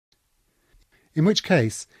In which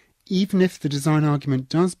case, even if the design argument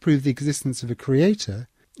does prove the existence of a creator,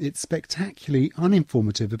 it's spectacularly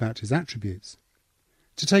uninformative about his attributes.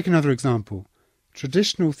 To take another example,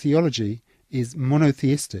 traditional theology is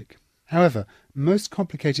monotheistic. However, most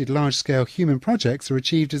complicated large-scale human projects are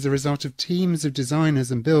achieved as a result of teams of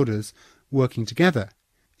designers and builders working together.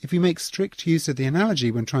 If we make strict use of the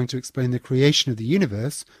analogy when trying to explain the creation of the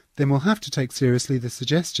universe, then we'll have to take seriously the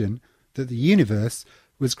suggestion that the universe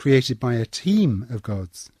was created by a team of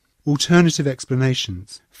gods. Alternative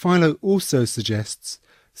explanations. Philo also suggests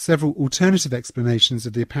several alternative explanations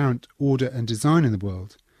of the apparent order and design in the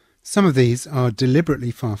world. Some of these are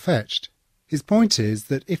deliberately far-fetched. His point is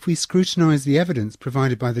that if we scrutinise the evidence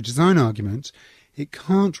provided by the design argument, it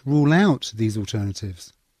can't rule out these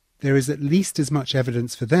alternatives. There is at least as much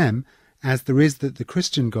evidence for them as there is that the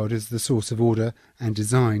Christian God is the source of order and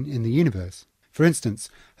design in the universe. For instance,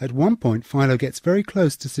 at one point Philo gets very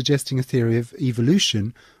close to suggesting a theory of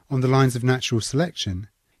evolution on the lines of natural selection.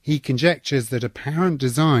 He conjectures that apparent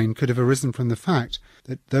design could have arisen from the fact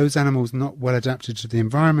that those animals not well adapted to the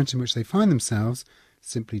environment in which they find themselves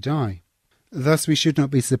simply die. Thus we should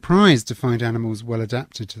not be surprised to find animals well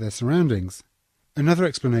adapted to their surroundings. Another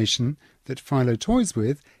explanation that Philo toys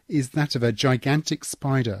with is that of a gigantic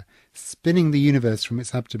spider spinning the universe from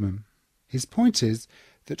its abdomen. His point is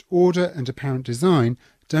that order and apparent design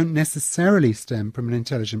don't necessarily stem from an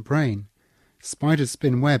intelligent brain. Spiders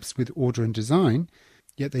spin webs with order and design,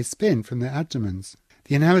 yet they spin from their abdomens.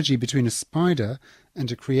 The analogy between a spider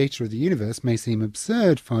and a creator of the universe may seem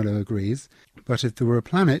absurd, Philo agrees, but if there were a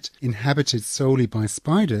planet inhabited solely by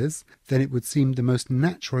spiders, then it would seem the most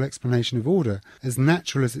natural explanation of order, as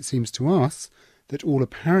natural as it seems to us that all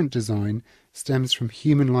apparent design stems from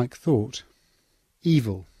human-like thought.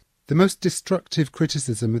 Evil. The most destructive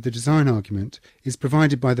criticism of the design argument is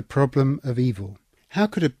provided by the problem of evil. How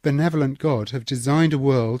could a benevolent God have designed a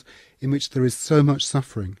world in which there is so much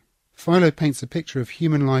suffering? Philo paints a picture of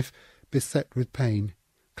human life beset with pain.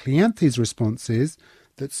 Cleanthes's response is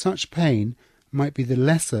that such pain might be the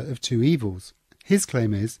lesser of two evils. His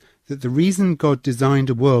claim is that the reason God designed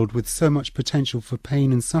a world with so much potential for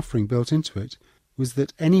pain and suffering built into it was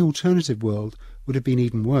that any alternative world would have been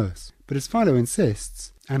even worse. But as Philo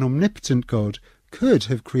insists, an omnipotent God could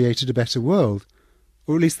have created a better world,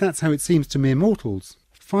 or at least that's how it seems to mere mortals.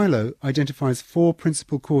 Philo identifies four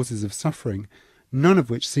principal causes of suffering, none of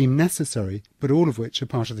which seem necessary, but all of which are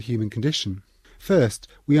part of the human condition. First,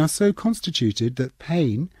 we are so constituted that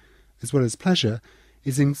pain, as well as pleasure,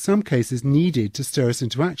 is in some cases needed to stir us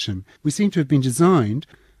into action. We seem to have been designed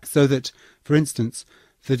so that, for instance,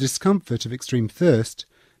 the discomfort of extreme thirst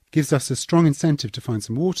gives us a strong incentive to find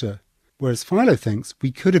some water, whereas Philo thinks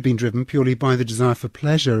we could have been driven purely by the desire for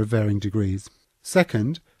pleasure of varying degrees.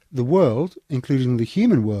 Second, the world, including the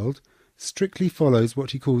human world, strictly follows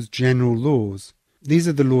what he calls general laws. These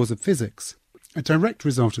are the laws of physics. A direct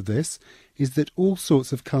result of this is that all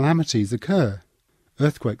sorts of calamities occur,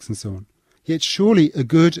 earthquakes and so on. Yet surely a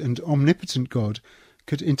good and omnipotent God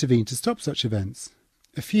could intervene to stop such events.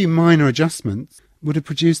 A few minor adjustments would have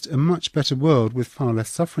produced a much better world with far less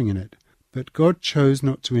suffering in it, but God chose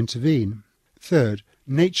not to intervene. Third,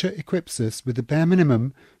 nature equips us with the bare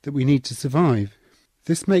minimum that we need to survive.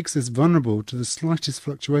 This makes us vulnerable to the slightest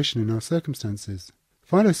fluctuation in our circumstances.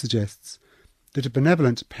 Philo suggests that a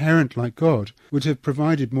benevolent parent like God would have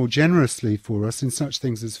provided more generously for us in such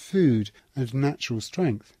things as food and natural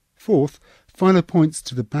strength. Fourth, Philo points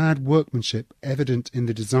to the bad workmanship evident in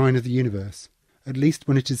the design of the universe, at least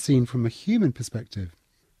when it is seen from a human perspective.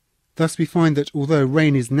 Thus we find that although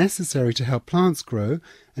rain is necessary to help plants grow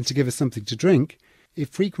and to give us something to drink, it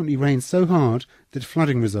frequently rains so hard that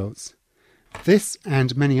flooding results. This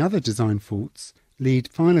and many other design faults lead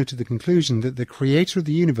Philo to the conclusion that the creator of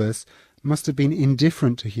the universe must have been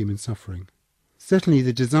indifferent to human suffering. Certainly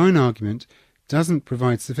the design argument doesn't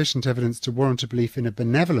provide sufficient evidence to warrant a belief in a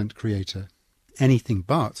benevolent creator. Anything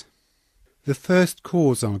but. The first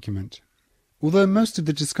cause argument. Although most of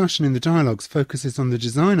the discussion in the dialogues focuses on the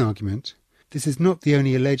design argument, this is not the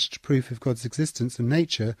only alleged proof of God's existence and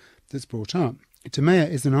nature that's brought up.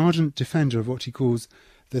 Timaeus is an ardent defender of what he calls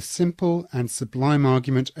the simple and sublime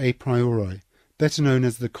argument a priori, better known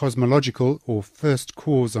as the cosmological or first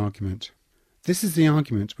cause argument. This is the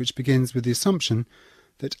argument which begins with the assumption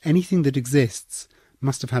that anything that exists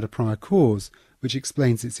must have had a prior cause, which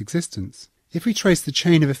explains its existence. If we trace the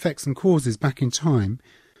chain of effects and causes back in time,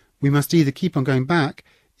 we must either keep on going back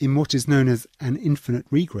in what is known as an infinite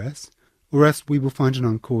regress, or else we will find an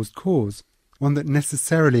uncaused cause, one that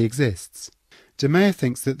necessarily exists. Timaeus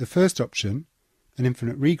thinks that the first option, an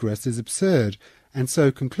infinite regress, is absurd, and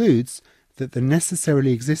so concludes that the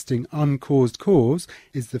necessarily existing uncaused cause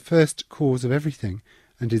is the first cause of everything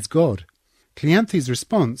and is God. Cleanthes's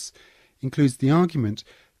response includes the argument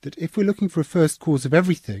that if we're looking for a first cause of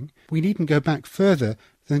everything, we needn't go back further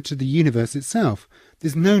than to the universe itself.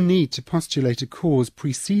 There's no need to postulate a cause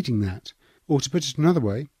preceding that. Or to put it another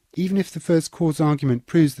way, even if the first cause argument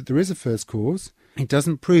proves that there is a first cause, it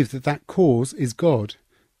doesn't prove that that cause is God,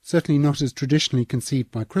 certainly not as traditionally conceived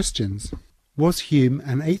by Christians. Was Hume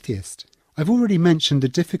an atheist? I've already mentioned the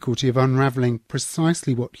difficulty of unravelling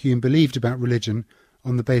precisely what Hume believed about religion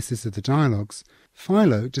on the basis of the dialogues.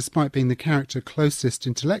 Philo, despite being the character closest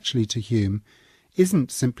intellectually to Hume,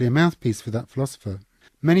 isn't simply a mouthpiece for that philosopher.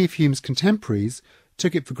 Many of Hume's contemporaries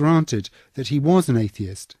took it for granted that he was an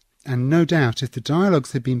atheist, and no doubt if the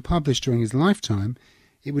dialogues had been published during his lifetime,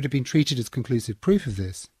 it would have been treated as conclusive proof of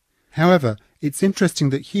this. However, it's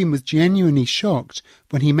interesting that Hume was genuinely shocked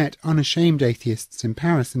when he met unashamed atheists in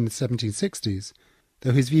Paris in the 1760s,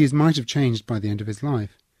 though his views might have changed by the end of his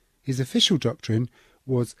life. His official doctrine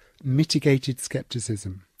was mitigated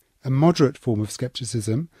scepticism, a moderate form of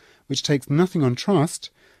scepticism which takes nothing on trust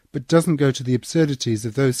but doesn't go to the absurdities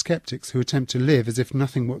of those sceptics who attempt to live as if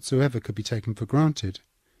nothing whatsoever could be taken for granted.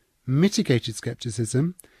 Mitigated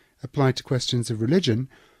scepticism, applied to questions of religion,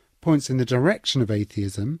 points in the direction of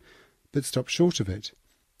atheism, but stops short of it.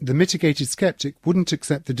 The mitigated sceptic wouldn't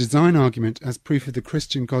accept the design argument as proof of the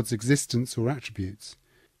Christian God's existence or attributes.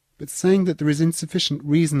 But saying that there is insufficient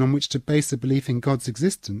reason on which to base a belief in God's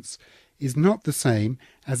existence is not the same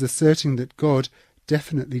as asserting that God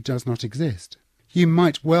definitely does not exist. Hume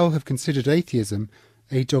might well have considered atheism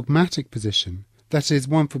a dogmatic position, that is,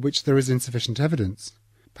 one for which there is insufficient evidence.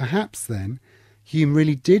 Perhaps, then, Hume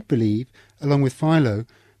really did believe, along with Philo,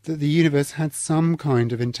 that the universe had some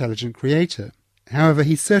kind of intelligent creator. However,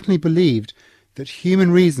 he certainly believed that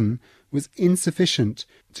human reason was insufficient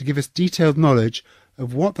to give us detailed knowledge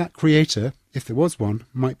of what that creator, if there was one,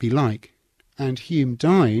 might be like. And Hume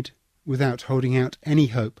died without holding out any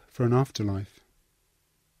hope for an afterlife.